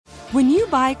When you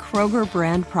buy Kroger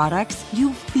brand products,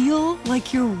 you feel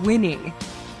like you're winning.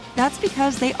 That's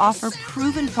because they offer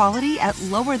proven quality at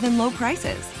lower than low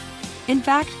prices. In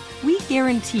fact, we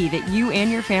guarantee that you and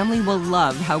your family will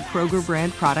love how Kroger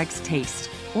brand products taste,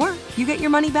 or you get your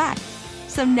money back.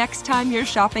 So next time you're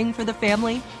shopping for the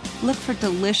family, look for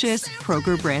delicious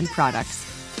Kroger brand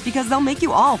products, because they'll make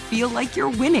you all feel like you're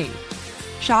winning.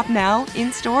 Shop now,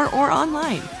 in-store, or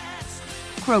online.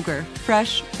 Kroger,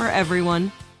 fresh for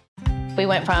everyone. We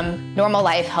went from normal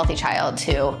life, healthy child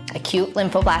to acute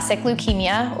lymphoblastic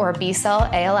leukemia, or B-cell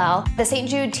ALL. The St.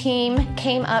 Jude team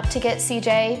came up to get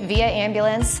CJ via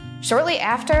ambulance. Shortly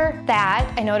after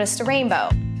that, I noticed a rainbow.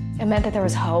 It meant that there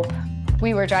was hope.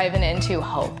 We were driving into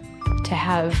hope. To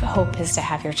have hope is to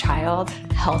have your child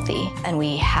healthy, and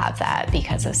we have that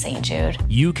because of St. Jude.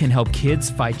 You can help kids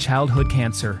fight childhood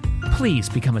cancer. Please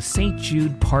become a St.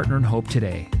 Jude Partner in Hope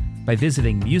today by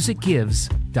visiting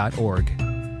musicgives.org.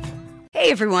 Hey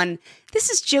everyone, this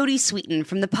is Jodie Sweetin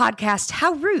from the podcast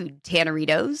How Rude,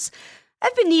 Tanneritos.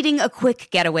 I've been needing a quick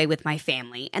getaway with my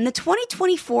family, and the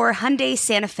 2024 Hyundai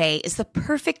Santa Fe is the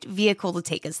perfect vehicle to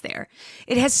take us there.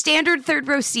 It has standard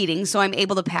third-row seating, so I'm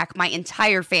able to pack my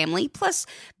entire family, plus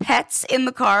pets, in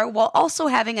the car, while also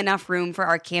having enough room for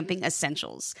our camping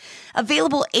essentials.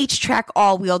 Available H-Track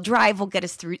all-wheel drive will get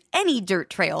us through any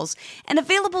dirt trails, and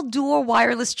available dual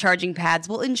wireless charging pads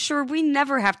will ensure we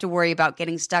never have to worry about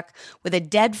getting stuck with a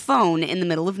dead phone in the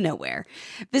middle of nowhere.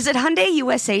 Visit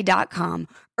HyundaiUSA.com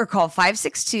or call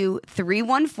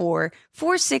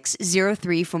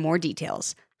 562-314-4603 for more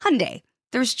details. Hyundai,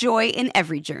 there's joy in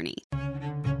every journey.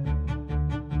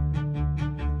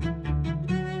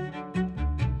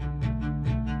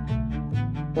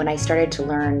 When I started to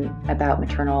learn about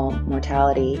maternal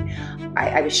mortality,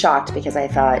 I was shocked because I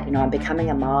thought, I'm becoming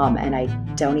a mom and I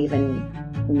don't even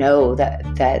know that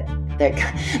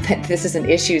this is an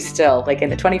issue still, like in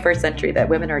the 21st century, that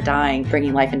women are dying,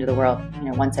 bringing life into the world.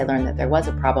 Once I learned that there was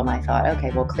a problem, I thought,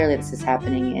 okay, well, clearly this is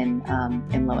happening in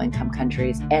low-income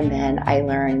countries. And then I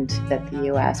learned that the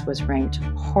U.S. was ranked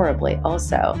horribly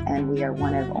also, and we are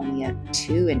one of only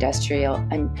two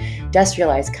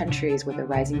industrialized countries with a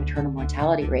rising maternal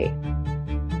mortality rate.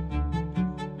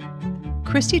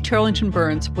 Christy Turlington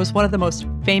Burns was one of the most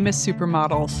famous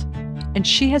supermodels, and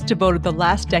she has devoted the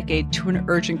last decade to an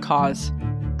urgent cause,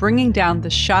 bringing down the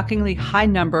shockingly high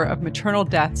number of maternal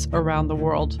deaths around the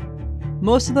world.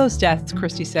 Most of those deaths,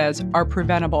 Christy says, are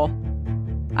preventable.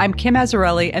 I'm Kim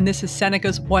Azzarelli, and this is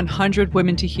Seneca's 100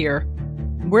 Women to Hear.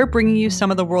 We're bringing you some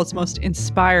of the world's most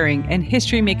inspiring and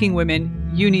history-making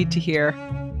women you need to hear.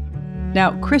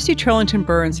 Now, Christy Turlington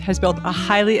Burns has built a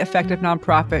highly effective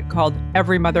nonprofit called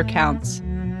Every Mother Counts.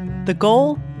 The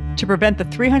goal? To prevent the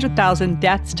 300,000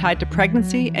 deaths tied to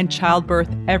pregnancy and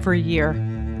childbirth every year.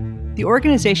 The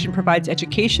organization provides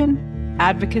education,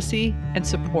 advocacy, and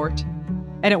support.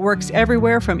 And it works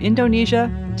everywhere from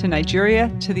Indonesia to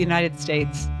Nigeria to the United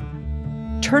States.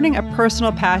 Turning a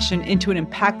personal passion into an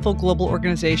impactful global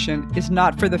organization is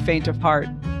not for the faint of heart.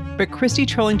 But Christy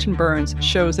Turlington Burns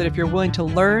shows that if you're willing to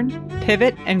learn,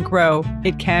 pivot, and grow,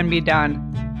 it can be done.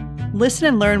 Listen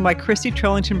and learn why Christy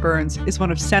Turlington Burns is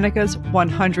one of Seneca's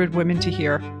 100 Women to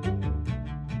Hear.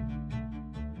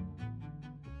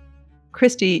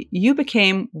 Christy, you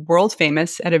became world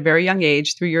famous at a very young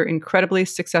age through your incredibly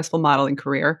successful modeling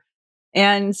career.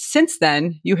 And since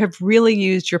then, you have really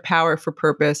used your power for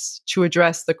purpose to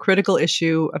address the critical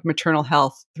issue of maternal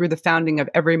health through the founding of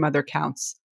Every Mother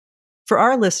Counts. For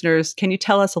our listeners, can you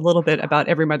tell us a little bit about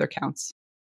Every Mother Counts?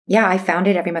 Yeah, I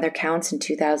founded Every Mother Counts in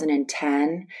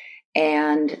 2010.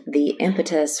 And the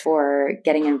impetus for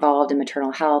getting involved in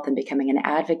maternal health and becoming an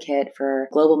advocate for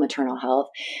global maternal health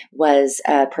was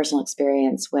a personal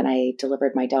experience when I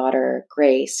delivered my daughter,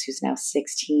 Grace, who's now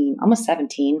 16, almost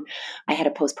 17. I had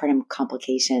a postpartum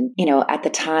complication. At the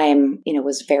time,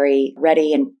 was very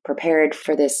ready and prepared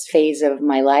for this phase of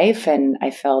my life. And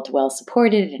I felt well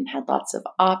supported and had lots of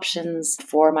options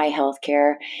for my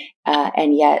healthcare.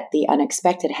 And yet the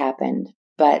unexpected happened.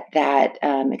 But that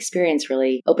experience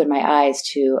really opened my eyes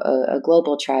to a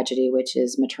global tragedy, which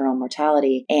is maternal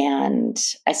mortality. And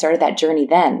I started that journey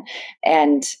then.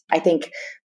 And I think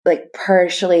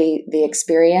partially the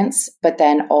experience, but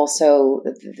then also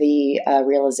the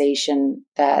realization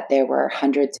that there were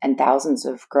hundreds and thousands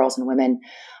of girls and women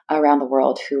around the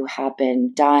world who have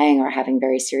been dying or having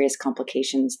very serious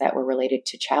complications that were related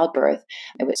to childbirth.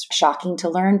 It was shocking to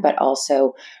learn, but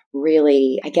also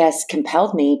really, I guess,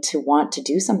 compelled me to want to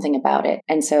do something about it.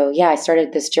 And so, yeah, I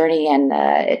started this journey, and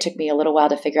it took me a little while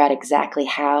to figure out exactly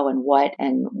how and what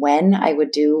and when I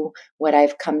would do what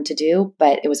I've come to do.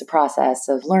 But it was a process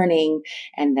of learning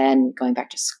and then going back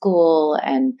to school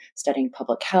and studying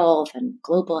public health and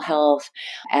global health,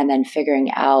 and then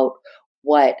figuring out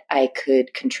what I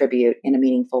could contribute in a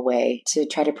meaningful way to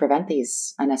try to prevent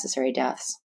these unnecessary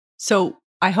deaths. So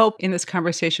I hope in this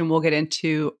conversation we'll get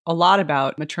into a lot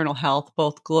about maternal health,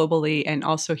 both globally and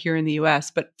also here in the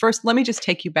US. But first, let me just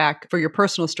take you back for your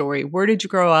personal story. Where did you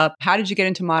grow up? How did you get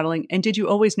into modeling? And did you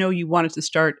always know you wanted to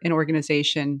start an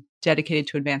organization dedicated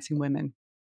to advancing women?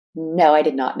 No, I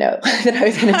did not know that I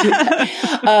was going to do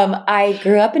that. I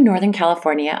grew up in Northern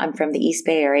California. I'm from the East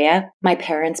Bay area. My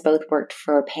parents both worked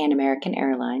for Pan American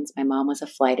Airlines. My mom was a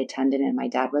flight attendant and my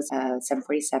dad was a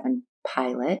 747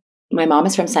 pilot. My mom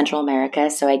is from Central America,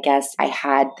 so I guess I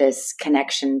had this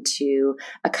connection to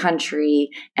a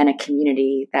country and a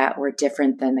community that were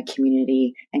different than the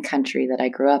community and country that I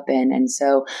grew up in. And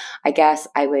so I guess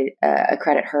I would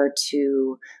accredit her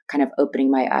to kind of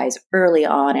opening my eyes early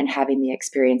on and having the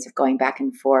experience of going back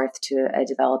and forth to a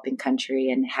developing country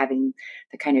and having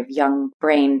the kind of young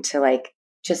brain to like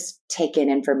just take in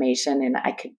information. And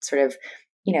I could sort of,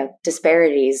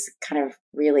 disparities kind of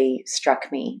really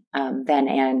struck me then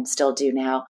and still do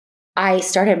now. I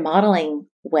started modeling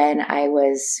when I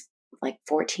was like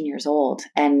 14 years old.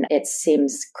 And it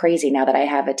seems crazy now that I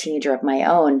have a teenager of my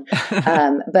own.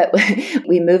 But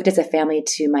we moved as a family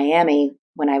to Miami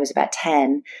when I was about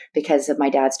 10 because of my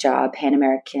dad's job. Pan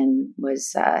American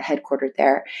was headquartered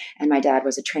there. And my dad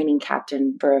was a training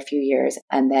captain for a few years.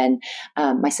 And then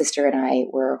my sister and I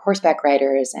were horseback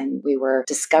riders, and we were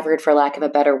discovered, for lack of a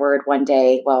better word, one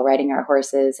day while riding our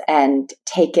horses and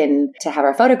taken to have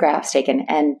our photographs taken,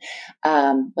 and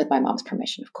with my mom's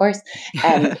permission, of course.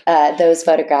 And those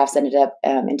photographs ended up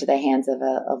into the hands of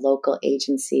a local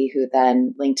agency who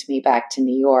then linked me back to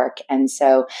New York. And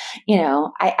so,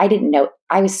 I didn't know.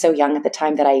 I was so young at the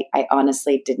time that I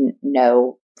honestly didn't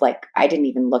know, like, I didn't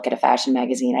even look at a fashion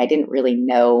magazine. I didn't really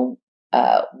know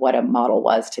what a model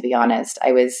was, to be honest.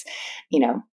 I was,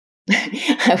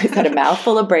 I was had a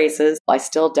mouthful of braces. I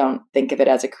still don't think of it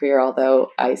as a career, although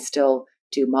I still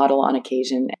do model on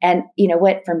occasion. And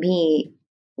what for me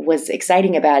was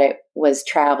exciting about it was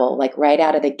travel. Like right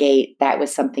out of the gate, that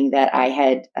was something that I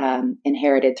had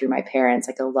inherited through my parents,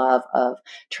 like a love of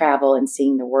travel and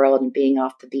seeing the world and being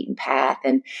off the beaten path.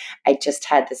 And I just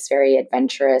had this very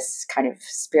adventurous kind of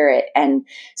spirit. And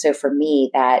so for me,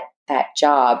 that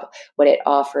job, what it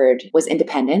offered was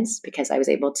independence, because I was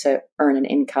able to earn an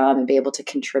income and be able to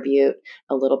contribute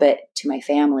a little bit to my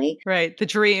family. Right. The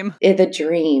dream. The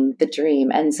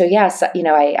dream. And so, yes,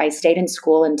 I stayed in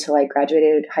school until I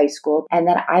graduated high school. And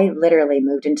then I literally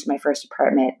moved into my first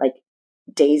apartment like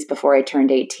days before I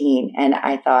turned 18. And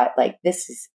I thought, like, this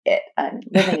is it. I'm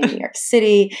living in New York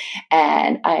City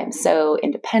and I am so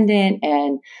independent,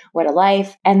 and what a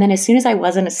life. And then as soon as I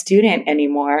wasn't a student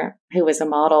anymore, who was a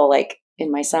model like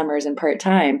in my summers and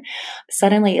part-time,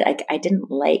 suddenly like I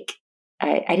didn't like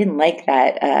that I didn't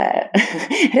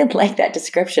like that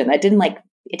description. It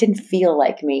didn't feel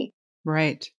like me.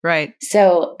 Right, right.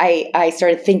 So I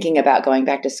started thinking about going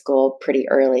back to school pretty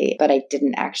early, but I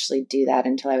didn't actually do that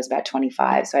until I was about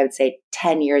 25. So I would say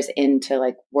 10 years into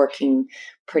like working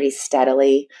pretty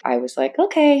steadily, I was like,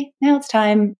 okay, now it's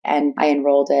time. And I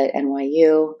enrolled at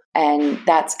NYU. And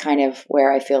that's kind of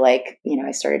where I feel like,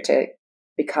 I started to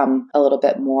become a little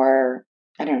bit more,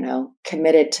 I don't know,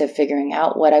 committed to figuring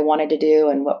out what I wanted to do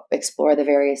and explore the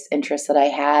various interests that I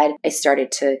had. I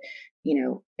started to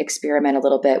experiment a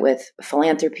little bit with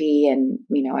philanthropy and,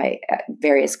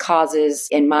 various causes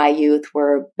in my youth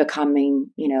were becoming,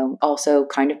 also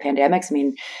kind of pandemics. I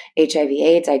mean, HIV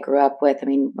AIDS I grew up with. I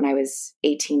mean, when I was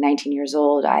 18, 19 years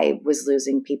old, I was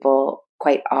losing people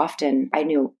quite often. I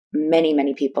knew many,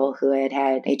 many people who had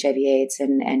HIV AIDS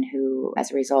and who,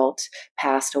 as a result,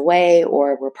 passed away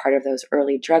or were part of those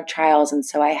early drug trials. And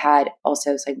so I had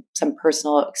also some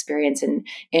personal experience and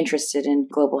interested in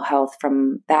global health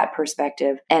from that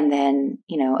perspective. And then,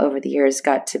 over the years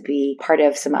got to be part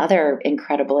of some other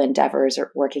incredible endeavors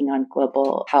working on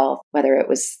global health, whether it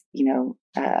was,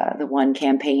 the One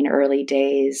Campaign early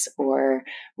days or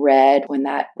RED when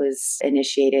that was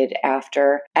initiated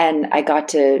after. And I got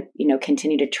to,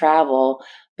 continue to travel,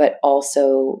 but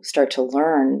also start to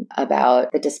learn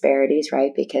about the disparities,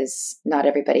 right? Because not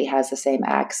everybody has the same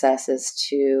access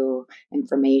to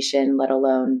information, let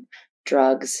alone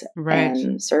drugs Right.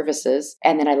 and services.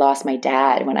 And then I lost my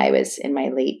dad when I was in my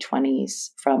late 20s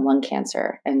from lung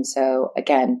cancer. And so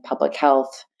again, public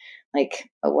health,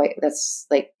 that's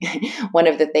like one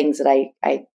of the things that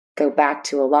I go back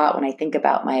to a lot when I think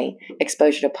about my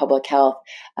exposure to public health.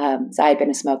 So I had been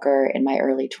a smoker in my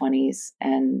early 20s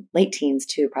and late teens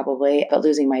too, probably, but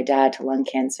losing my dad to lung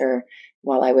cancer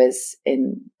while I was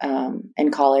in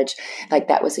college, like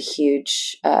that was a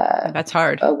huge That's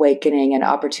hard. awakening and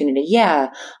opportunity.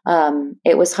 Yeah,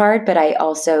 it was hard, but I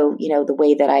also, the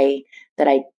way that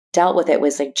I dealt with it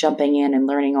was like jumping in and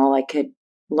learning all I could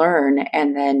learn,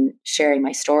 and then sharing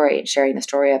my story, sharing the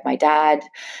story of my dad,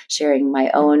 sharing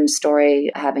my own story,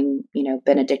 having,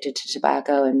 been addicted to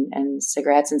tobacco and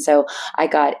cigarettes. And so I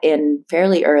got in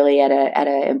fairly early at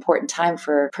an important time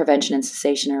for prevention and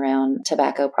cessation around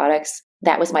tobacco products.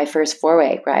 That was my first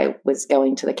foray, where I was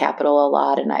going to the Capitol a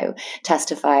lot, and I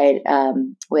testified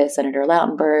with Senator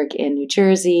Lautenberg in New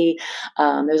Jersey.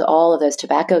 There's all of those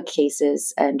tobacco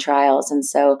cases and trials. And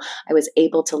so I was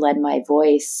able to lend my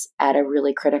voice at a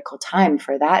really critical time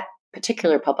for that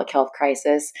particular public health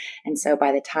crisis. And so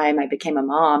by the time I became a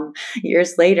mom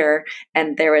years later,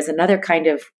 and there was another kind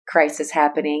of crisis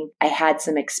happening, I had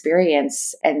some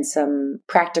experience and some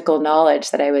practical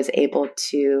knowledge that I was able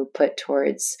to put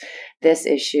towards this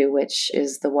issue, which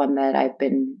is the one that I've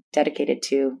been dedicated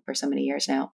to for so many years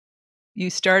now. You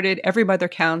started Every Mother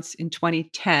Counts in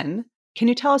 2010. Can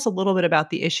you tell us a little bit about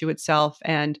the issue itself?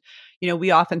 And,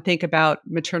 we often think about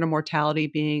maternal mortality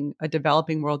being a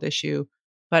developing world issue,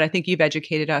 but I think you've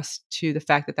educated us to the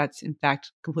fact that that's in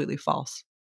fact completely false.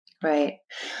 Right.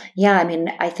 Yeah. I mean,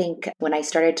 I think when I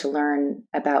started to learn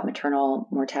about maternal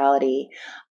mortality,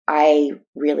 I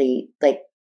really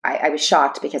I was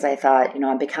shocked, because I thought,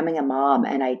 I'm becoming a mom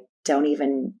and I don't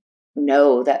even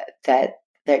know that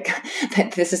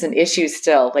this is an issue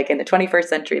still, like in the 21st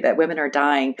century, that women are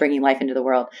dying, bringing life into the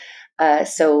world.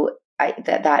 So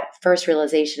that first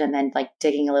realization, and then like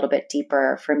digging a little bit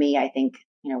deeper for me, I think,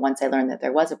 once I learned that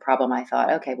there was a problem, I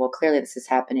thought, okay, well, clearly this is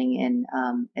happening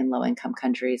in low income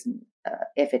countries. And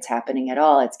if it's happening at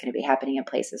all, it's going to be happening in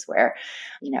places where,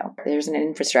 there's an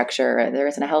infrastructure, there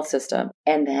isn't a health system.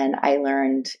 And then I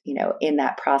learned, in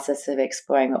that process of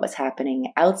exploring what was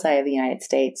happening outside of the United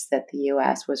States, that the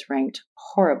US was ranked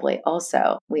horribly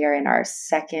also. We are in our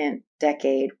second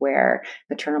decade where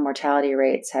maternal mortality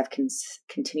rates have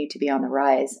continued to be on the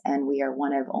rise. And we are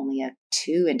one of only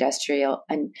two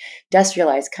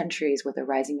industrialized countries with a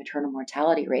rising maternal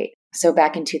mortality rate. So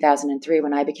back in 2003,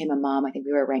 when I became a mom, I think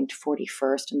we were ranked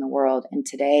 41st in the world. And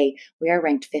today we are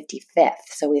ranked 55th.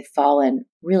 So we've fallen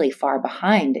really far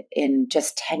behind in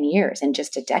just 10 years, in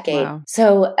just a decade. Wow.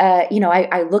 So,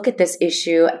 I look at this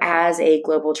issue as a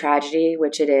global tragedy,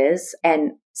 which it is.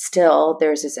 And still,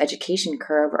 there's this education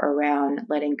curve around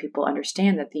letting people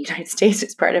understand that the United States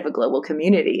is part of a global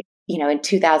community. In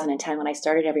 2010, when I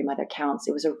started Every Mother Counts,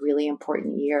 it was a really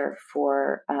important year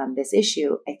for this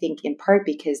issue. I think in part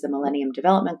because the Millennium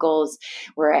Development Goals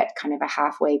were at kind of a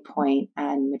halfway point,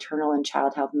 and maternal and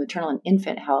child health, maternal and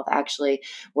infant health actually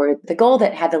were the goal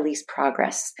that had the least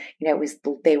progress.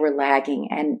 They were lagging.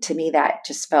 And to me, that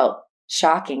just felt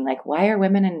shocking. Like, why are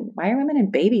women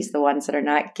and babies the ones that are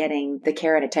not getting the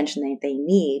care and attention they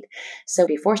need? So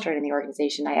before starting the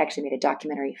organization, I actually made a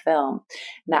documentary film,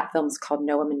 and that film's called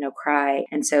No Woman, No Cry.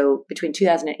 And so between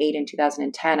 2008 and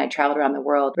 2010, I traveled around the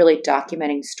world really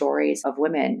documenting stories of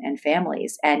women and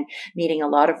families, and meeting a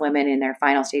lot of women in their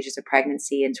final stages of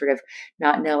pregnancy and sort of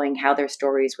not knowing how their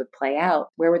stories would play out.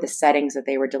 Where were the settings that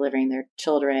they were delivering their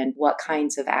children? What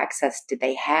kinds of access did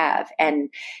they have? And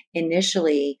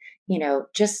initially,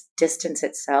 just distance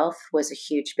itself was a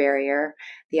huge barrier.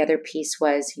 The other piece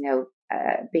was,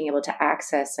 being able to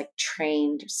access like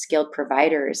trained, skilled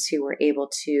providers who were able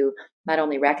to not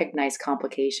only recognize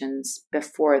complications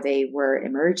before they were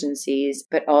emergencies,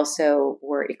 but also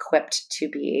were equipped to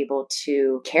be able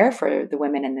to care for the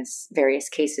women in this various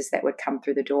cases that would come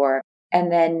through the door. And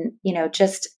then,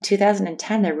 just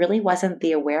 2010, there really wasn't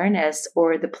the awareness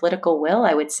or the political will,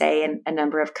 I would say, in a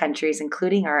number of countries,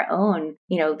 including our own.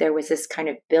 There was this kind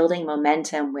of building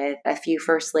momentum with a few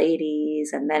first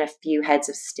ladies and then a few heads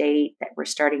of state that were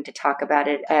starting to talk about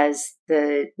it as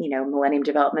the, Millennium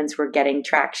Developments were getting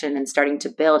traction and starting to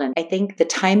build. And I think the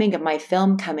timing of my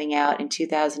film coming out in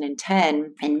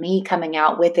 2010 and me coming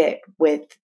out with it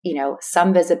with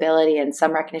some visibility and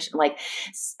some recognition, like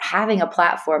having a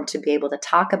platform to be able to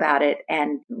talk about it.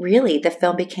 And really the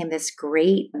film became this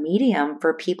great medium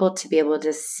for people to be able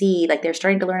to see, like they're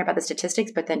starting to learn about the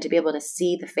statistics, but then to be able to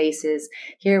see the faces,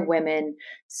 hear women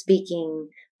speaking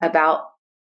about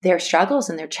their struggles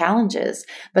and their challenges,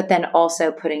 but then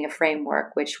also putting a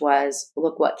framework, which was,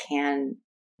 look what can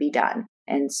be done.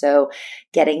 And so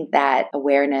getting that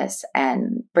awareness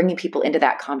and bringing people into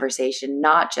that conversation,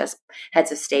 not just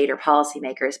heads of state or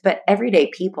policymakers, but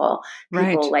everyday people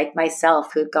like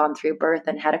myself who've gone through birth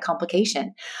and had a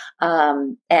complication,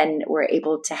 and were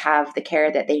able to have the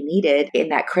care that they needed in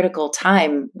that critical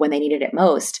time when they needed it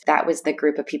most. That was the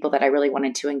group of people that I really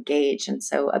wanted to engage. And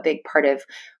so a big part of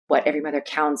what Every Mother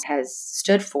Counts has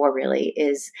stood for really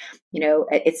is,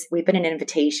 we've been an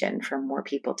invitation for more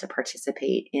people to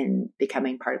participate in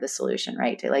becoming part of the solution,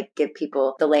 right? To give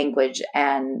people the language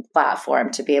and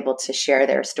platform to be able to share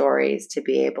their stories, to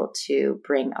be able to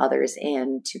bring others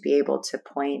in, to be able to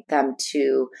point them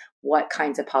to what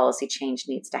kinds of policy change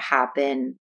needs to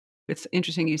happen. It's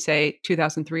interesting you say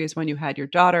 2003 is when you had your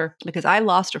daughter, because I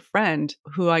lost a friend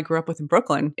who I grew up with in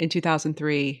Brooklyn in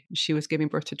 2003. She was giving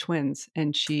birth to twins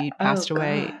and she passed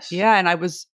away. Yeah. And I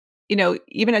was,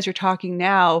 even as you're talking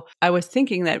now, I was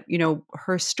thinking that,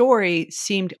 her story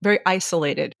seemed very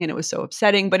isolated and it was so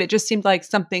upsetting, but it just seemed like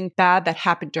something bad that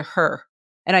happened to her.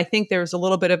 And I think there's a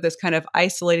little bit of this kind of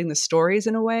isolating the stories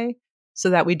in a way, so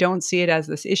that we don't see it as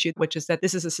this issue, which is that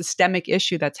this is a systemic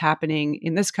issue that's happening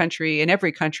in this country, in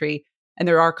every country, and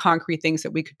there are concrete things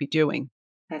that we could be doing.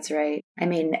 That's right. I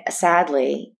mean,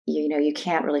 sadly, you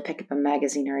can't really pick up a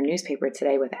magazine or a newspaper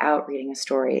today without reading a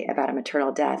story about a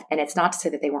maternal death. And it's not to say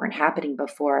that they weren't happening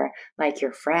before, like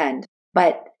your friend,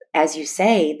 but as you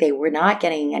say, they were not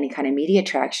getting any kind of media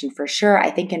traction for sure.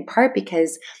 I think in part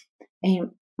because,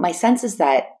 my sense is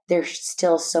that there's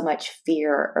still so much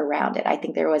fear around it. I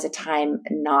think there was a time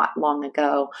not long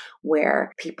ago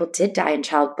where people did die in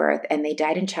childbirth, and they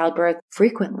died in childbirth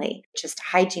frequently. Just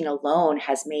hygiene alone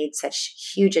has made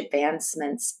such huge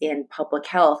advancements in public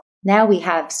health. Now we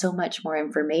have so much more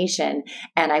information,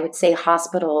 and I would say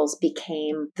hospitals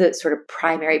became the sort of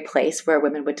primary place where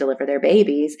women would deliver their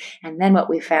babies. And then what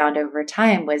we found over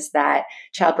time was that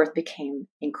childbirth became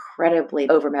incredibly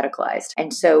over-medicalized.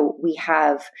 And so we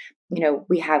have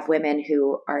women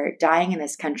who are dying in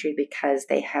this country because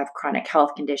they have chronic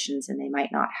health conditions and they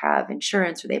might not have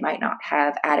insurance, or they might not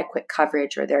have adequate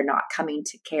coverage, or they're not coming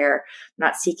to care,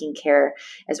 not seeking care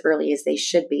as early as they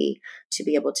should be to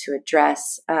be able to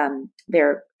address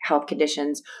their health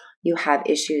conditions. You have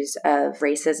issues of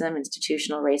racism,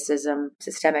 institutional racism,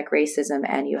 systemic racism,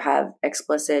 and you have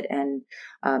explicit and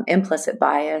implicit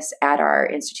bias at our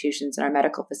institutions and our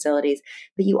medical facilities.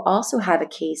 But you also have a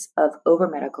case of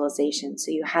over-medicalization.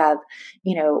 So you have,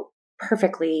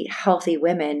 perfectly healthy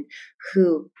women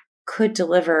who could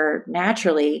deliver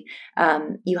naturally.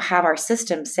 You have our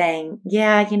system saying, we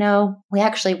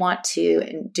actually want to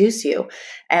induce you,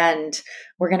 and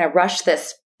we're going to rush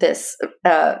this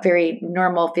very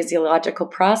normal physiological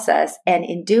process. And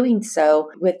in doing so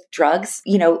with drugs,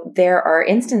 there are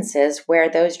instances where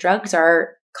those drugs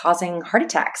are causing heart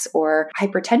attacks or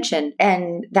hypertension,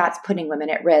 and that's putting women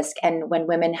at risk. And when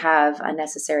women have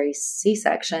unnecessary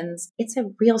C-sections, it's a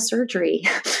real surgery,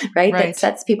 right? That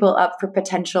sets people up for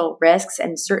potential risks,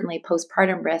 and certainly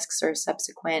postpartum risks or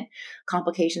subsequent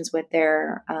complications with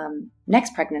their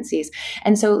next pregnancies.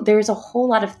 And so there's a whole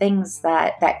lot of things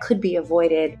that could be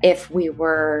avoided if we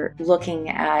were looking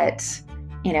at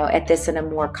this in a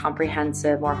more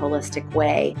comprehensive, more holistic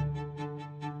way.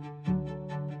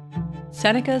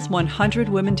 Seneca's 100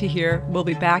 Women to Hear will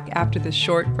be back after this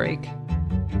short break.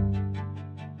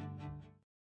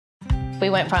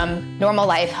 We went from normal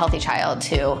life, healthy child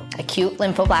to acute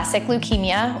lymphoblastic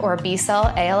leukemia, or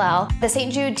B-cell ALL. The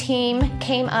St. Jude team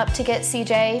came up to get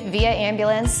CJ via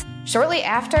ambulance. Shortly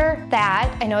after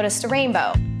that, I noticed a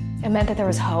rainbow. It meant that there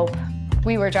was hope.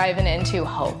 We were driving into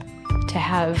hope. To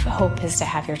have hope is to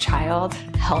have your child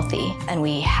healthy, and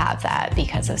we have that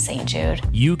because of St. Jude.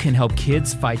 You can help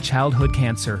kids fight childhood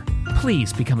cancer.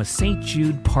 Please become a St.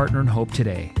 Jude Partner in Hope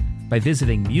today by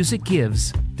visiting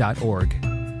musicgives.org.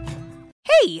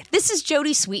 Hey, this is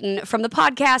Jodie Sweetin from the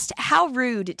podcast How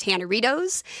Rude,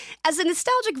 Tanneritos. As a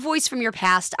nostalgic voice from your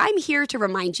past, I'm here to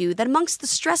remind you that amongst the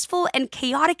stressful and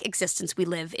chaotic existence we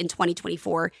live in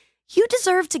 2024, you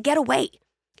deserve to get away.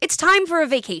 It's time for a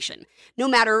vacation, no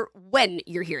matter when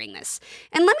you're hearing this.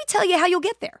 And let me tell you how you'll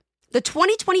get there. The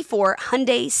 2024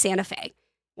 Hyundai Santa Fe.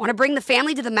 Want to bring the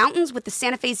family to the mountains with the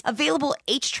Santa Fe's available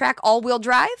H-Track all-wheel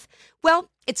drive?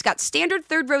 Well, it's got standard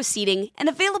third-row seating and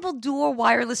available dual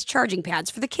wireless charging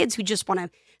pads for the kids who just want to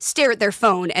stare at their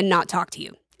phone and not talk to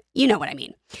you. You know what I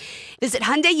mean. Visit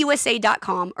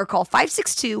HyundaiUSA.com or call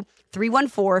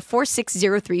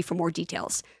 562-314-4603 for more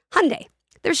details. Hyundai,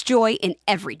 there's joy in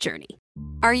every journey.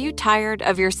 Are you tired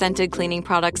of your scented cleaning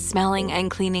products smelling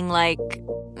and cleaning like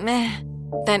meh?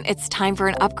 Then it's time for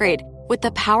an upgrade with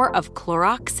the power of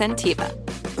Clorox Scentiva.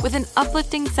 With an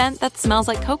uplifting scent that smells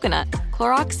like coconut,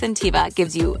 Clorox Scentiva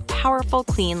gives you powerful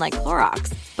clean like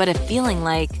Clorox, but a feeling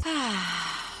like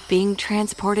being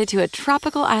transported to a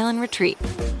tropical island retreat.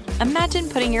 Imagine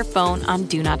putting your phone on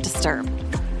Do Not Disturb,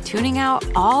 tuning out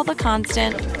all the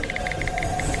constant,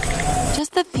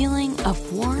 just the feeling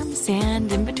of warm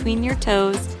sand in between your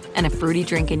toes and a fruity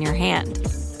drink in your hand.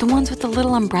 The ones with the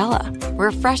little umbrella.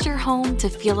 Refresh your home to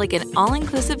feel like an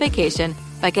all-inclusive vacation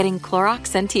by getting Clorox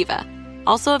Scentiva.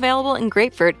 Also available in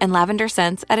grapefruit and lavender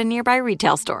scents at a nearby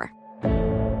retail store.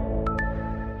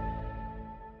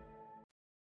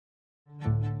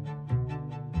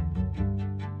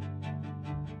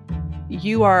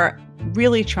 You are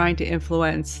really trying to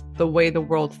influence the way the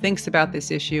world thinks about this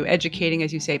issue, educating,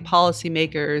 as you say,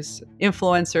 policymakers,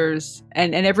 influencers,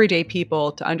 and everyday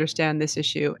people to understand this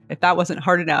issue. If that wasn't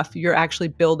hard enough, you're actually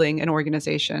building an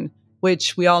organization,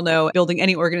 which we all know building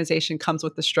any organization comes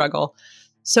with the struggle.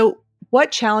 So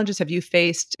what challenges have you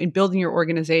faced in building your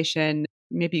organization?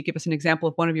 Maybe you give us an example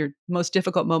of one of your most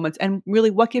difficult moments, and really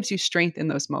what gives you strength in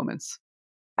those moments?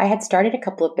 I had started a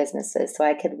couple of businesses, so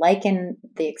I could liken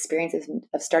the experiences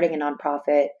of starting a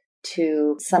nonprofit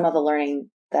to some of the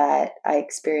learning that I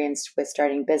experienced with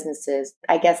starting businesses.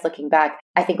 I guess looking back,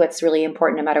 I think what's really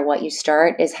important no matter what you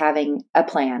start is having a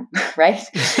plan, right?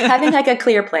 Having like a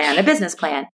clear plan, a business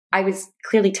plan. I was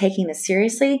clearly taking this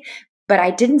seriously, but I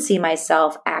didn't see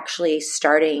myself actually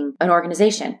starting an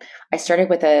organization. I started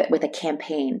with a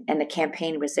campaign, and the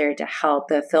campaign was there to help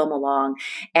the film along.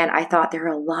 And I thought there are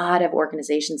a lot of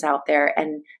organizations out there,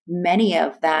 and many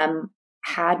of them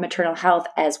had maternal health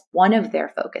as one of their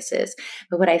focuses.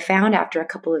 But what I found after a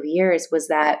couple of years was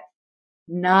that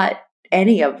not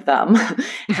any of them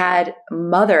had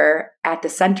mother at the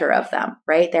center of them,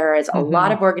 right? There is a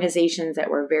lot of organizations that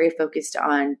were very focused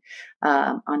on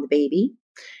the baby.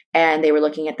 And they were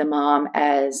looking at the mom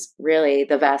as really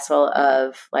the vessel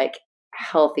of like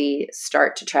healthy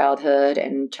start to childhood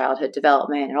and childhood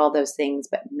development and all those things,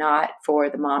 but not for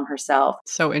the mom herself.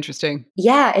 So interesting.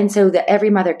 Yeah. And so the every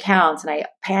mother counts. And I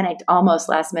panicked almost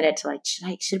last minute to like,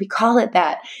 should we call it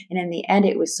that? And in the end,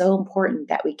 it was so important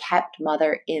that we kept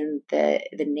mother in the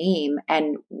name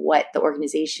and what the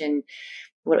organization,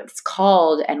 what it's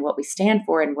called and what we stand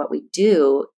for and what we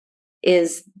do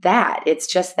is that it's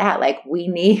just that like we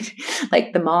need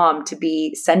like the mom to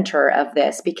be center of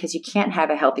this because you can't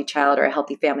have a healthy child or a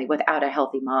healthy family without a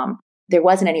healthy mom. There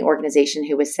wasn't any organization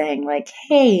who was saying like,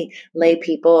 hey, lay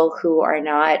people who are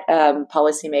not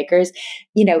policymakers,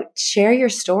 share your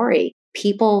story.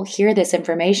 People hear this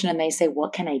information and they say,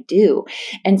 what can I do?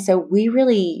 And so we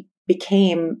really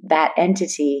became that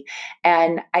entity.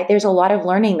 And there's a lot of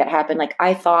learning that happened. Like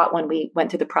I thought when we went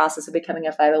through the process of becoming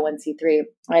a 501c3,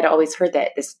 I'd always heard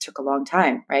that this took a long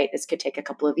time, right? This could take a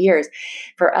couple of years.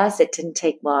 For us, it didn't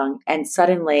take long. And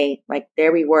suddenly like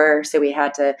there we were. So we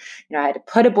had to, I had to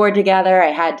put a board together.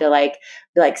 I had to like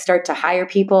start to hire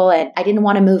people. And I didn't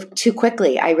want to move too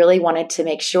quickly. I really wanted to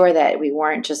make sure that we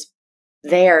weren't just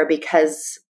there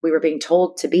because we were being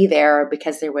told to be there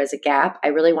because there was a gap. I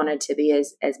really wanted to be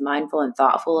as mindful and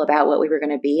thoughtful about what we were going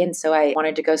to be. And so I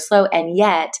wanted to go slow. And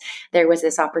yet there was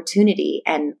this opportunity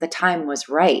and the time was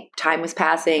right. Time was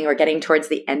passing or getting towards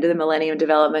the end of the Millennium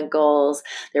Development Goals.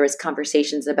 There was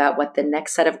conversations about what the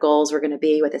next set of goals were going to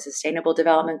be with the Sustainable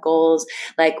Development Goals.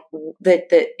 Like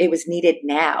it was needed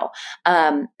now.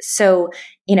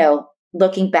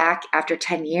 Looking back after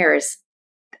 10 years,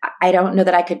 I don't know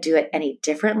that I could do it any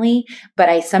differently, but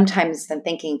I sometimes am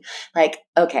thinking like,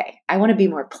 okay, I want to be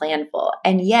more planful.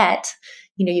 And yet,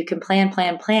 you can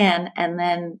plan, and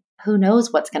then who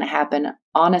knows what's going to happen.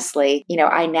 Honestly,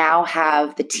 I now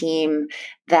have the team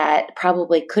that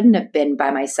probably couldn't have been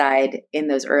by my side in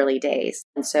those early days.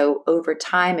 And so over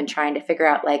time and trying to figure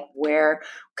out like, where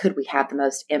could we have the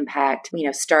most impact,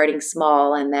 starting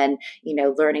small and then,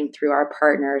 learning through our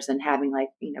partners and having like,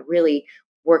 really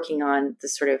working on the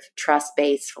sort of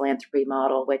trust-based philanthropy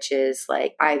model, which is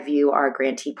like, I view our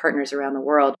grantee partners around the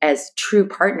world as true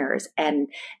partners, and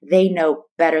they know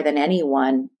better than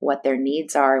anyone what their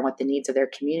needs are and what the needs of their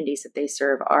communities that they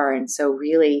serve are. And so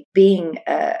really being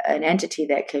an entity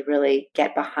that could really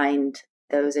get behind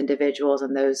those individuals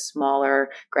and those smaller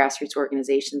grassroots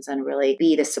organizations and really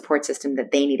be the support system that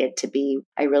they needed to be.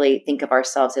 I really think of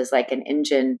ourselves as like an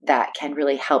engine that can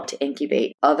really help to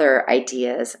incubate other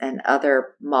ideas and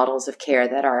other models of care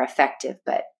that are effective,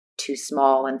 but too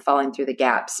small and falling through the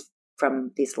gaps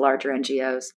from these larger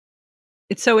NGOs.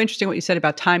 It's so interesting what you said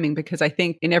about timing, because I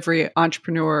think in every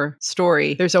entrepreneur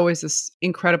story, there's always this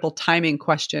incredible timing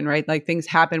question, right? Like things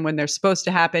happen when they're supposed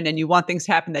to happen and you want things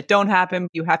to happen that don't happen.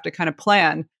 You have to kind of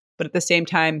plan, but at the same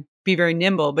time, be very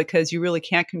nimble because you really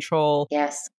can't control.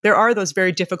 Yes. There are those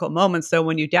very difficult moments though,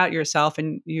 when you doubt yourself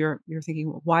and you're thinking,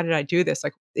 well, why did I do this?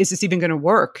 Like, is this even going to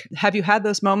work? Have you had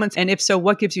those moments? And if so,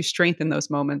 what gives you strength in those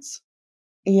moments?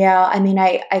 Yeah, I mean,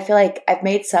 I feel like I've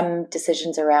made some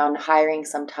decisions around hiring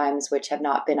sometimes, which have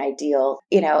not been ideal.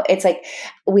 It's like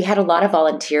we had a lot of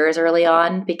volunteers early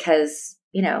on because,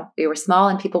 we were small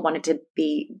and people wanted to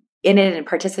be in it and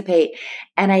participate.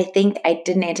 And I think I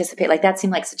didn't anticipate, like that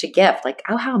seemed like such a gift, like,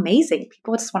 oh, how amazing.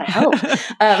 People just want to help.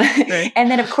 Right.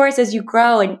 And then of course, as you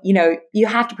grow and, you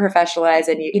have to professionalize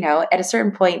and, at a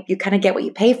certain point, you kind of get what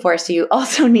you pay for. So you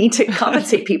also need to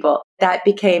compensate people. That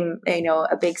became,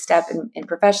 a big step in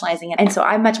professionalizing it. And so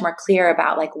I'm much more clear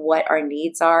about like what our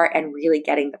needs are and really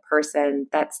getting the person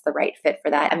that's the right fit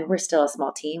for that. I mean, we're still a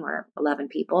small team. We're 11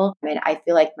 people. I mean, I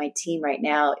feel like my team right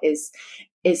now is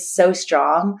so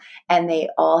strong and they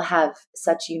all have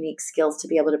such unique skills to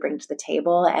be able to bring to the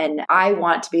table. And I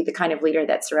want to be the kind of leader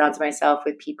that surrounds myself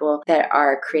with people that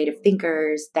are creative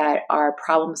thinkers, that are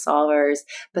problem solvers,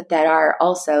 but that are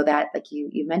also that, like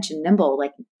you mentioned, nimble,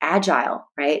 like agile,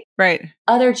 right? Right.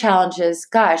 Other challenges,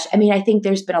 gosh, I mean, I think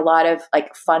there's been a lot of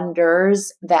like funders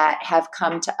that have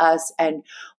come to us and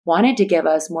wanted to give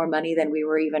us more money than we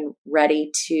were even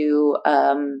ready to,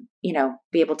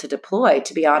 be able to deploy,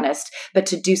 to be honest, but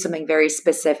to do something very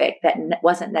specific that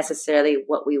wasn't necessarily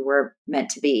what we were meant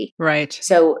to be. Right.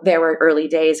 So there were early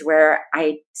days where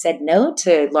I said no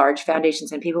to large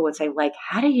foundations and people would say like,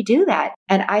 how do you do that?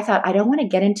 And I thought, I don't want to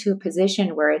get into a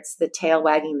position where it's the tail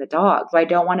wagging the dog. I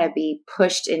don't want to be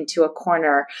pushed into a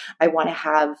corner. I want to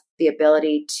have the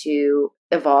ability to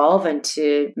evolve and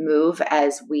to move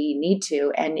as we need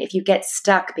to. And if you get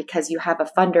stuck because you have a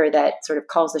funder that sort of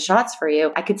calls the shots for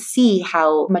you, I could see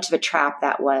how much of a trap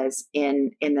that was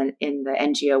in the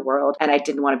NGO world. And I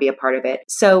didn't want to be a part of it.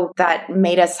 So that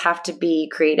made us have to be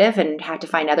creative and have to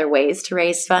find other ways to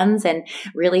raise funds. And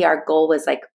really our goal was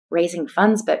like raising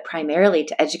funds, but primarily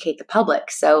to educate the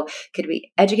public. So could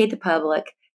we educate the public,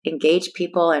 engage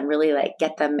people and really like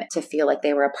get them to feel like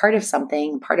they were a part of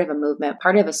something, part of a movement,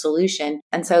 part of a solution.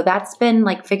 And so that's been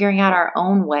like figuring out our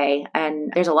own way.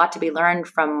 And there's a lot to be learned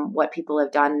from what people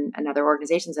have done and other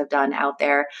organizations have done out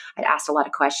there. I'd asked a lot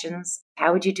of questions.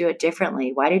 How would you do it differently?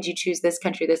 Why did you choose this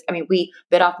country? We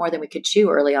bit off more than we could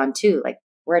chew early on too. Like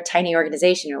we're a tiny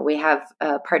organization where we have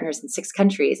partners in 6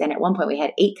 countries. And at one point we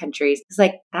had 8 countries. It's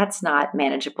like, that's not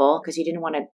manageable because you didn't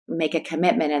want to make a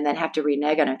commitment and then have to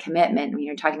renege on a commitment when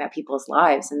you're talking about people's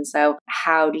lives. And so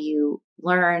how do you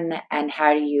learn and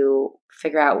how do you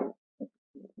figure out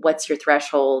what's your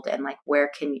threshold and like, where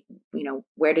can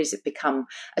where does it become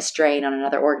a strain on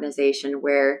another organization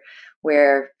where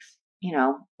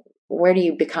do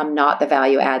you become not the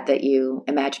value add that you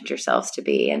imagined yourselves to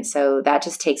be? And so that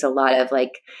just takes a lot of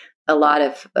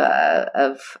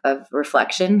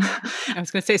reflection. I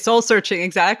was going to say soul searching.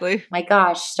 Exactly. My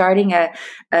gosh, starting a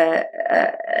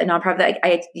nonprofit.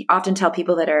 I often tell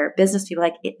people that are business people,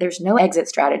 like there's no exit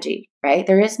strategy, right?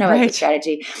 There is no exit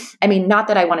strategy. I mean, not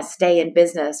that I want to stay in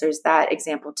business. There's that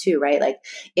example too, right? Like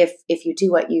if you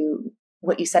do what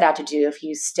you set out to do, if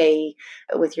you stay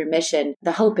with your mission,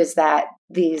 the hope is that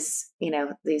these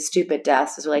stupid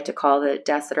deaths, as we like to call the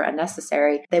deaths that are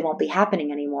unnecessary, they won't be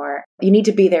happening anymore. You need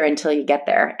to be there until you get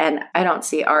there. And I don't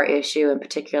see our issue in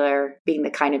particular being the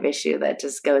kind of issue that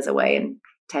just goes away in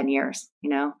 10 years,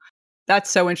 That's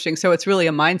so interesting. So it's really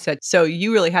a mindset. So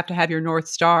you really have to have your North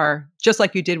Star, just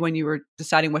like you did when you were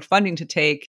deciding what funding to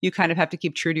take. You kind of have to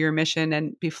keep true to your mission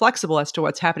and be flexible as to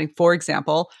what's happening. For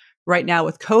example, right now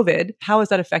with COVID, how is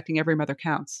that affecting Every Mother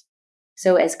Counts?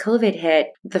 So as COVID hit,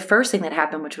 the first thing that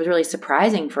happened, which was really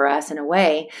surprising for us in a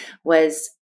way,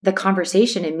 was the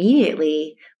conversation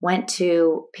immediately went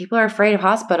to people are afraid of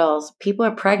hospitals, people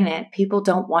are pregnant, people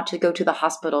don't want to go to the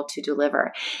hospital to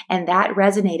deliver. And that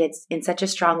resonated in such a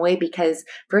strong way because,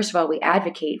 first of all, we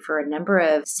advocate for a number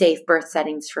of safe birth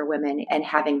settings for women and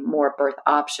having more birth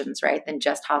options, right, than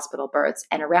just hospital births.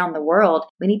 And around the world,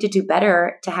 we need to do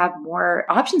better to have more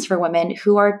options for women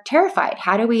who are terrified.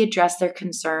 How do we address their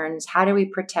concerns? How do we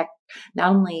protect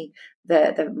not only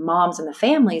the moms and the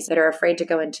families that are afraid to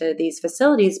go into these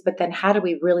facilities, but then how do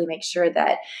we really make sure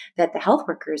that the health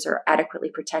workers are adequately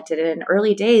protected? And in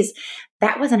early days,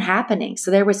 that wasn't happening. So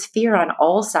there was fear on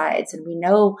all sides. And we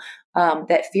know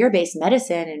that fear-based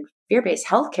medicine and fear-based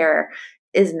healthcare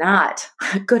is not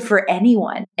good for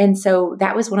anyone. And so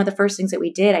that was one of the first things that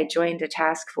we did. I joined a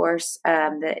task force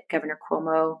that Governor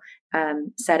Cuomo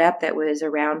set up that was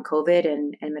around COVID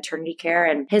and maternity care.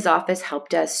 And his office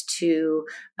helped us to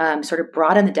sort of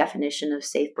broaden the definition of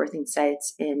safe birthing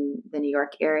sites in the New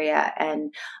York area.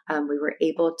 And we were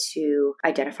able to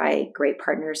identify great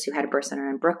partners who had a birth center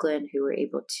in Brooklyn who were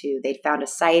able to, they'd found a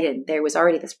site, and there was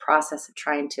already this process of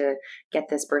trying to get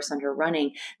this birth center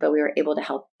running, but we were able to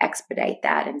help expedite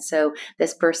that. And so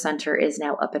this birth center is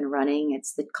now up and running.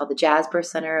 It's called the Jazz Birth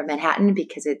Center of Manhattan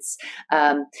because it's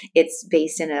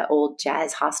based in an old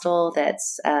jazz hostel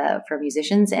that's for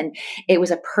musicians. And it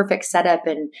was a perfect setup,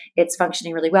 and it's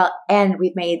functioning really well. And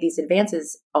we've made these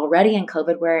advances already in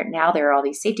COVID, where now there are all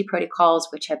these safety protocols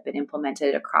which have been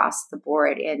implemented across the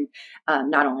board in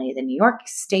not only the New York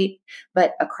state,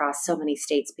 but across so many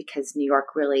states, because New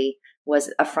York really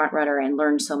was a front runner and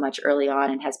learned so much early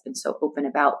on and has been so open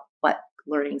about what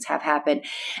learnings have happened.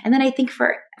 And then I think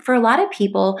for a lot of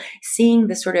people, seeing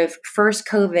the sort of first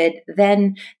COVID,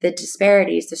 then the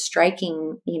disparities, the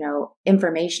striking,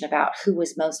 information about who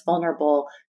was most vulnerable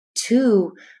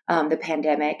to the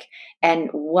pandemic, and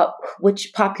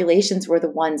which populations were the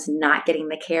ones not getting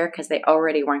the care because they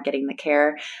already weren't getting the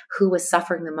care, who was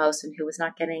suffering the most and who was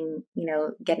not getting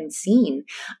seen.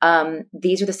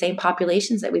 These are the same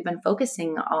populations that we've been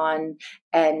focusing on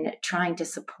and trying to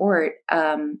support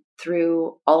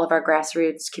through all of our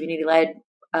grassroots community-led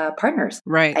partners.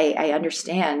 Right. I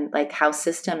understand how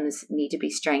systems need to be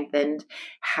strengthened,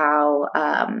 how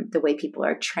the way people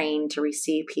are trained to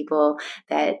receive people,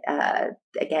 that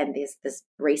again, this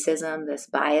racism, this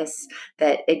bias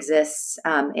that exists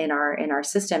in our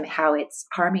system, how it's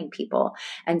harming people.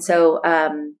 And so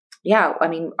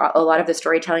a lot of the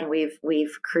storytelling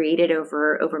we've created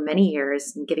over many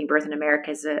years. Giving Birth in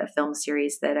America is a film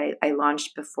series that I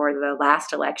launched before the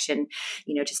last election,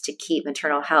 just to keep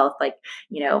maternal health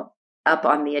up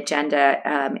on the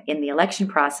agenda in the election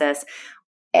process.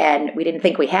 And we didn't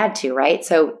think we had to, right?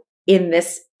 So in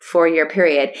this 4-year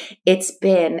period, it's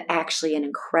been actually an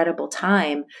incredible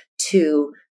time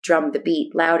to drum the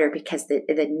beat louder, because the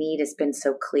need has been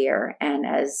so clear. And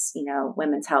as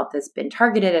women's health has been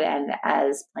targeted, and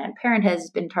as Planned Parenthood has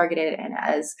been targeted, and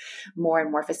as more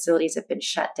and more facilities have been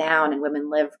shut down, and women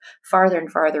live farther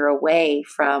and farther away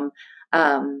from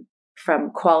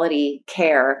quality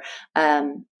care,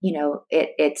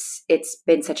 it's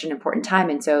been such an important time.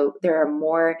 And so there are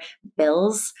more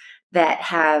bills that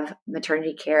have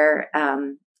maternity care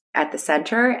at the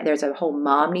center. There's a whole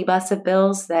momnibus of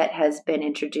bills that has been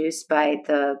introduced by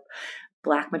the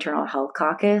Black Maternal Health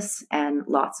Caucus and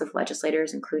lots of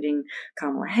legislators, including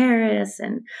Kamala Harris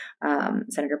and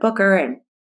Senator Booker.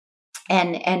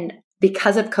 And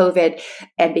because of COVID,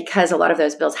 and because a lot of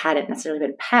those bills hadn't necessarily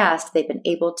been passed, they've been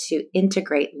able to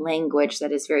integrate language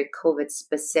that is very COVID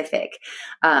specific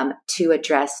to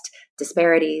address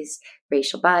disparities,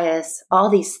 racial bias, all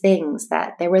these things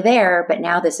that they were there, but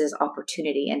now this is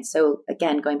opportunity. And so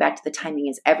again, going back to the timing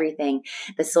is everything,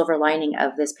 the silver lining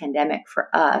of this pandemic for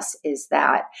us is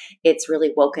that it's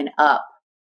really woken up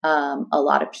a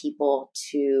lot of people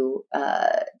to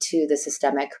the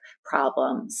systemic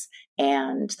problems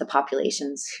and the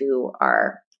populations who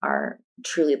are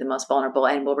truly the most vulnerable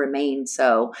and will remain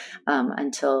so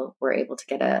until we're able to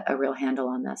get a real handle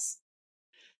on this.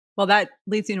 Well, that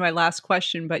leads me to my last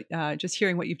question, but just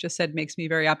hearing what you've just said makes me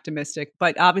very optimistic.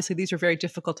 But obviously, these are very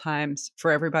difficult times for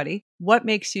everybody. What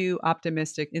makes you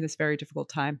optimistic in this very difficult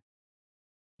time?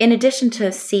 In addition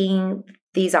to seeing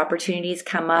these opportunities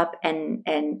come up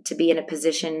and to be in a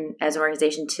position as an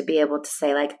organization to be able to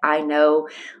say, I know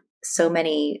so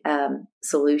many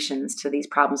solutions to these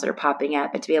problems that are popping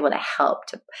up, and to be able to help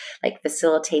to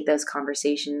facilitate those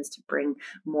conversations, to bring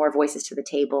more voices to the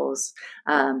tables,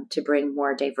 to bring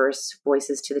more diverse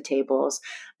voices to the tables.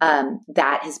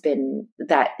 That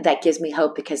gives me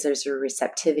hope, because there's a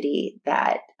receptivity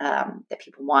that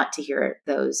people want to hear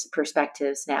those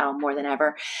perspectives now more than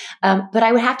ever. But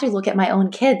I would have to look at my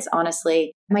own kids,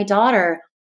 honestly. My daughter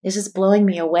is just blowing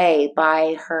me away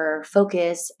by her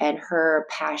focus and her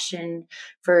passion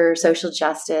for social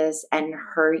justice, and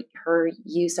her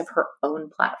use of her own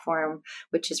platform,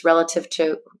 which is relative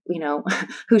to,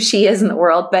 who she is in the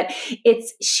world. But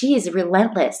she is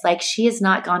relentless. She has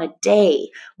not gone a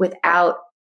day without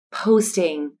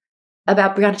posting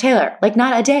about Breonna Taylor,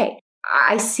 not a day.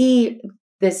 I see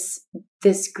this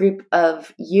group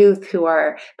of youth who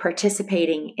are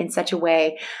participating in such a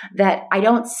way that I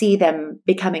don't see them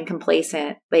becoming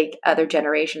complacent like other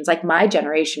generations, like my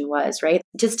generation was, right?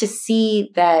 Just to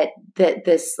see that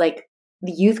this the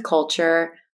youth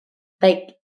culture,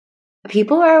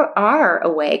 people are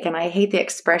awake, and I hate the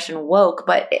expression woke,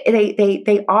 but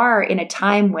they are in a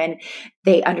time when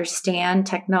they understand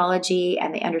technology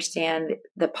and they understand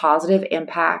the positive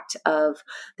impact of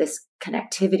this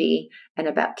connectivity and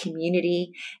about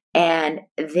community, and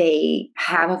they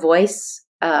have a voice,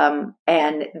 and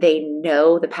they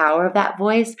know the power of that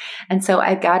voice. And so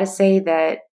I've got to say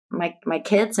that my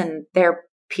kids and their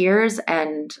peers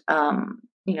and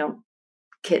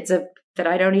kids that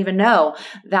I don't even know,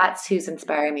 that's who's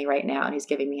inspiring me right now and who's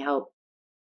giving me hope.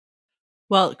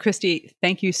 Well, Christy,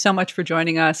 thank you so much for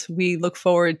joining us. We look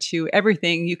forward to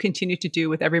everything you continue to do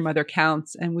with Every Mother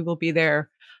Counts, and we will be there.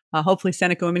 Hopefully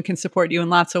Seneca Women can support you in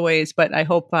lots of ways, but I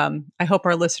hope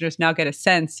our listeners now get a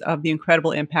sense of the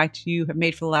incredible impact you have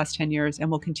made for the last 10 years and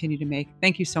will continue to make.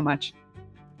 Thank you so much.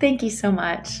 Thank you so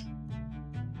much.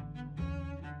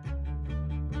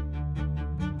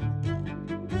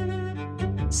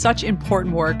 Such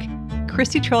important work.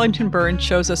 Christy Turlington-Burns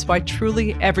shows us why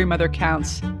truly every mother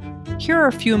counts. Here are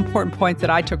a few important points that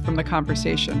I took from the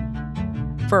conversation.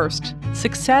 First,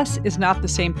 success is not the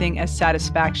same thing as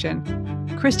satisfaction.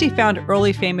 Christy found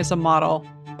early fame as a model,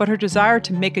 but her desire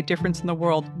to make a difference in the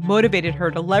world motivated her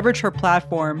to leverage her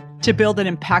platform to build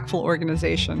an impactful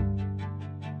organization.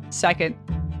 Second,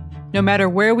 no matter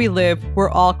where we live, we're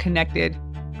all connected.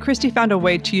 Christy found a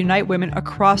way to unite women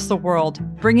across the world,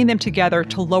 bringing them together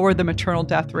to lower the maternal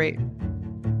death rate.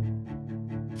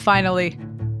 Finally,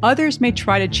 others may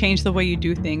try to change the way you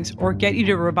do things or get you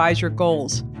to revise your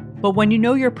goals. But when you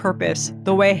know your purpose,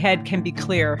 the way ahead can be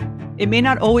clear. It may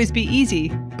not always be easy,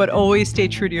 but always stay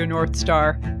true to your North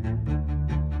Star.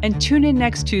 And tune in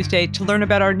next Tuesday to learn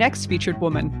about our next featured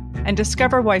woman and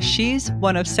discover why she's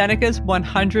one of Seneca's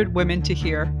 100 Women to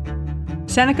Hear.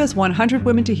 Seneca's 100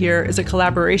 Women to Hear is a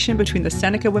collaboration between the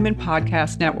Seneca Women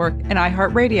Podcast Network and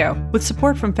iHeartRadio, with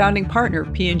support from founding partner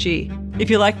P&G. If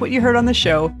you like what you heard on the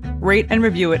show, rate and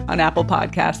review it on Apple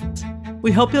Podcasts.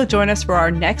 We hope you'll join us for our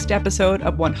next episode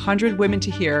of 100 Women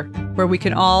to Hear, where we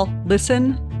can all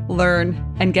listen, learn,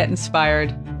 and get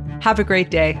inspired. Have a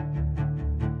great day.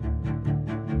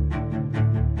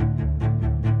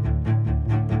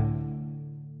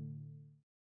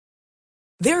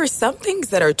 There are some things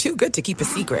that are too good to keep a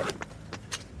secret.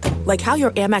 Like how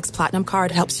your Amex Platinum card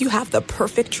helps you have the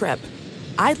perfect trip.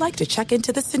 I'd like to check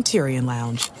into the Centurion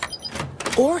Lounge.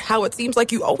 Or how it seems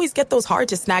like you always get those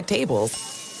hard-to-snag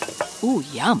tables. Ooh,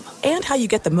 yum. And how you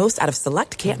get the most out of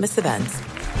select can't-miss events.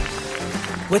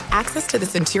 With access to the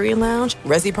Centurion Lounge,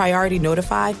 Resi Priority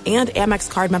Notify, and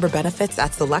Amex card member benefits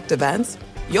at select events,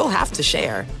 you'll have to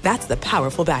share. That's the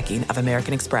powerful backing of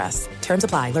American Express. Terms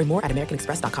apply. Learn more at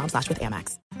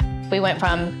americanexpress.com/withAmex. We went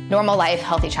from normal life,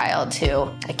 healthy child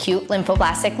to acute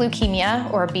lymphoblastic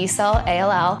leukemia, or B-cell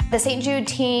ALL. The St. Jude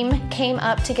team came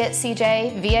up to get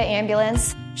CJ via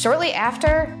ambulance. Shortly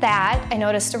after that, I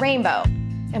noticed a rainbow.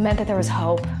 It meant that there was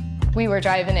hope. We were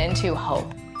driving into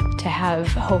hope. To have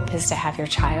hope is to have your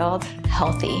child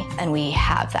healthy, and we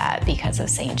have that because of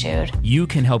St. Jude. You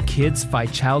can help kids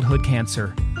fight childhood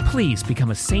cancer. Please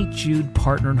become a St. Jude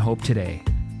Partner in Hope today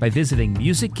by visiting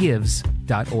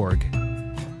musicgives.org.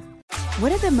 What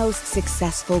do the most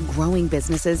successful growing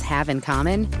businesses have in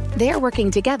common? They're working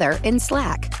together in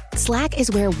Slack. Slack is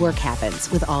where work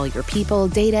happens, with all your people,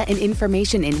 data, and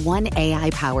information in one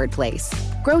AI-powered place.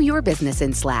 Grow your business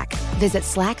in Slack. Visit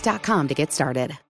slack.com to get started.